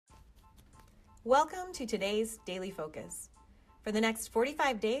Welcome to today's Daily Focus. For the next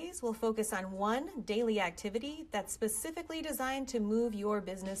 45 days, we'll focus on one daily activity that's specifically designed to move your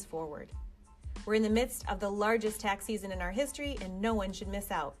business forward. We're in the midst of the largest tax season in our history, and no one should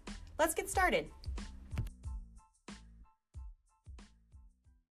miss out. Let's get started.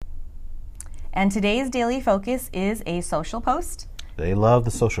 And today's Daily Focus is a social post. They love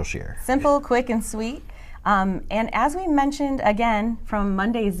the social share. Simple, quick, and sweet. And as we mentioned again from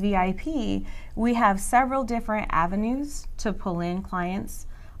Monday's VIP, we have several different avenues to pull in clients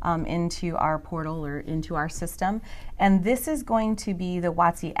into our portal or into our system. And this is going to be the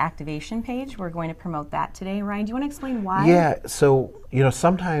WOTC activation page. We're going to promote that today. Ryan, do you want to explain why? Yeah, so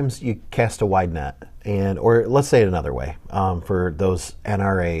sometimes you cast a wide net, or let's say it another way, for those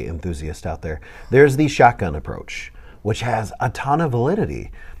NRA enthusiasts out there. There's the shotgun approach, which has a ton of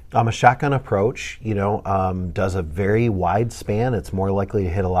validity. A shotgun approach, does a very wide span. It's more likely to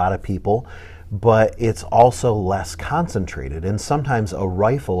hit a lot of people, but it's also less concentrated. And sometimes a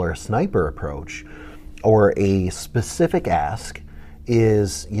rifle or a sniper approach or a specific ask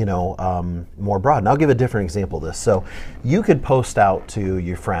is, more broad. And I'll give a different example of this. So you could post out to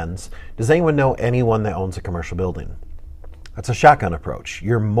your friends, does anyone know anyone that owns a commercial building? That's a shotgun approach.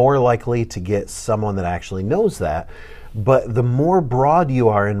 You're more likely to get someone that actually knows that. But the more broad you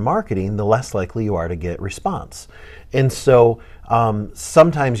are in marketing, the less likely you are to get response. And so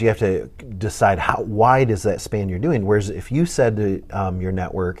sometimes you have to decide how wide is that span you're doing. Whereas if you said to your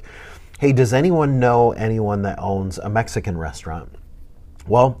network, hey, does anyone know anyone that owns a Mexican restaurant?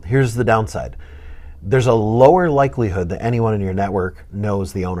 Well, here's the downside. There's a lower likelihood that anyone in your network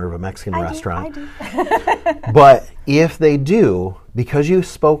knows the owner of a Mexican restaurant. I do. But if they do, because you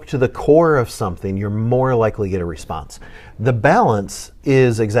spoke to the core of something, you're more likely to get a response. The balance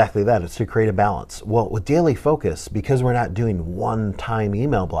is exactly that. It's to create a balance. Well, with Daily Focus, because we're not doing one-time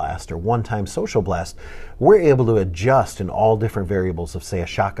email blast or one-time social blast, we're able to adjust in all different variables of, say, a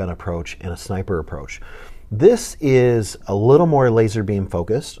shotgun approach and a sniper approach. This is a little more laser beam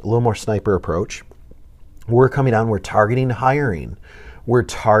focused, a little more sniper approach. We're coming on, we're targeting hiring. We're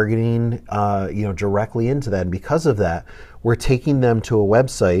targeting, directly into that. And because of that, we're taking them to a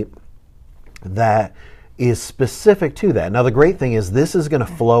website that is specific to that. Now, the great thing is this is going to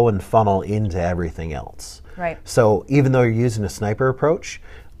flow and funnel into everything else. Right. So even though you're using a sniper approach,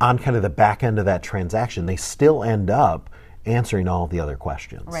 on kind of the back end of that transaction, they still end up answering all the other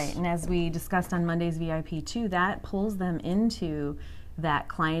questions. Right. And as we discussed on Monday's VIP too, that pulls them into that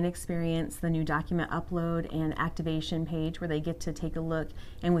client experience, the new document upload and activation page where they get to take a look,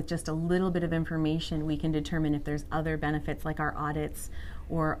 and with just a little bit of information we can determine if there's other benefits like our audits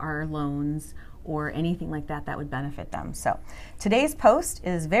or our loans or anything like that that would benefit them. So today's post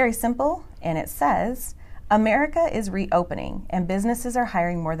is very simple, and it says, America is reopening and businesses are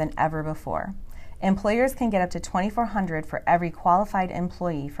hiring more than ever before. Employers can get up to $2,400 for every qualified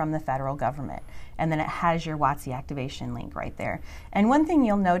employee from the federal government. And then it has your WOTC activation link right there. And one thing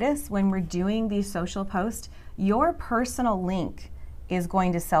you'll notice when we're doing these social posts, your personal link is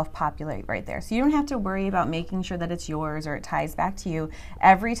going to self-populate right there. So you don't have to worry about making sure that it's yours or it ties back to you.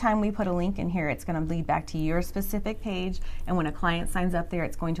 Every time we put a link in here, it's going to lead back to your specific page. And when a client signs up there,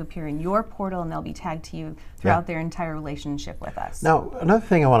 it's going to appear in your portal and they'll be tagged to you throughout their entire relationship with us. Now, another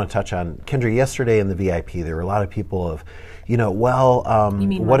thing I want to touch on, Kendra, yesterday in the VIP, there were a lot of people of, you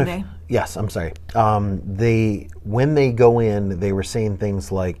mean what Monday? Yes, I'm sorry. When they go in, they were saying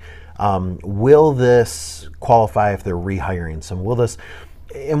things like, will this qualify if they're rehiring some? Will this?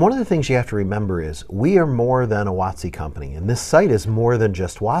 And one of the things you have to remember is we are more than a WOTC company, and this site is more than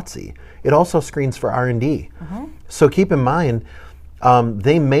just WOTC. It also screens for R&D. Mm-hmm. So keep in mind,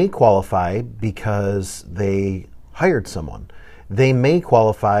 they may qualify because they hired someone. They may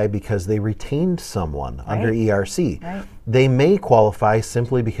qualify because they retained someone under ERC. Right. They may qualify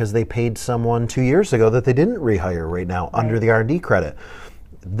simply because they paid someone 2 years ago that they didn't rehire right now under the R&D credit.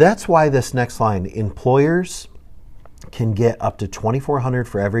 That's why this next line, employers can get up to $2,400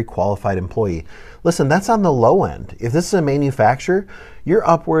 for every qualified employee. Listen, that's on the low end. If this is a manufacturer, you're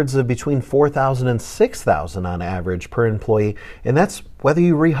upwards of between $4,000 and $6,000 on average per employee, and that's whether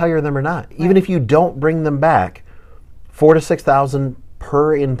you rehire them or not. Right. Even if you don't bring them back, $4,000 to $6,000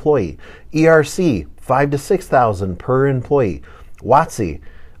 per employee. ERC, $5,000 to $6,000 per employee. WOTC,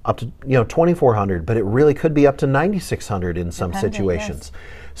 up to $2,400, but it really could be up to $9,600 in some situations. Yes.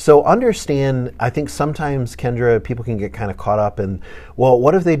 So understand, I think sometimes, Kendra, people can get kind of caught up in, well,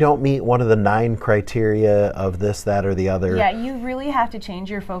 what if they don't meet one of the 9 criteria of this, that, or the other? Yeah, you really have to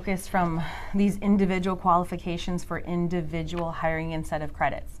change your focus from these individual qualifications for individual hiring incentive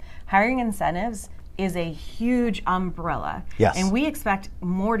credits. Hiring incentives is a huge umbrella. Yes. And we expect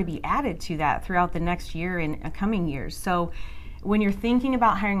more to be added to that throughout the next year and coming years. So when you're thinking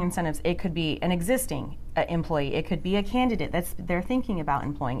about hiring incentives, it could be an existing employee. It could be a candidate they're thinking about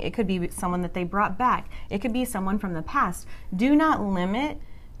employing. It could be someone that they brought back. It could be someone from the past. Do not limit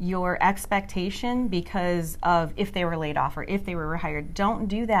your expectation because of if they were laid off or if they were rehired. Don't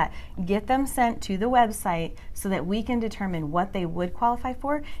do that. Get them sent to the website so that we can determine what they would qualify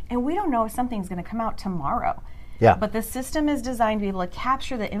for. And we don't know if something's going to come out tomorrow. Yeah. But the system is designed to be able to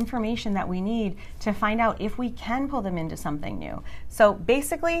capture the information that we need to find out if we can pull them into something new. So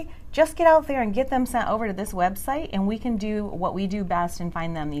basically, just get out there and get them sent over to this website, and we can do what we do best and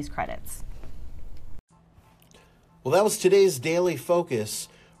find them these credits. Well, that was today's Daily Focus.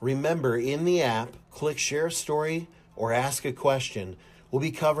 Remember, in the app, click Share a Story or Ask a Question. We'll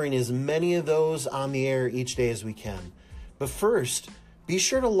be covering as many of those on the air each day as we can. But first, be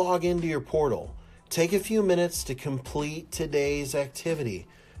sure to log into your portal. Take a few minutes to complete today's activity.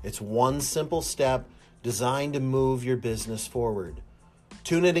 It's one simple step designed to move your business forward.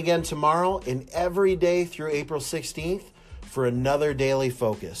 Tune in again tomorrow and every day through April 16th for another Daily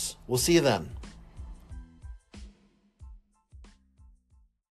Focus. We'll see you then.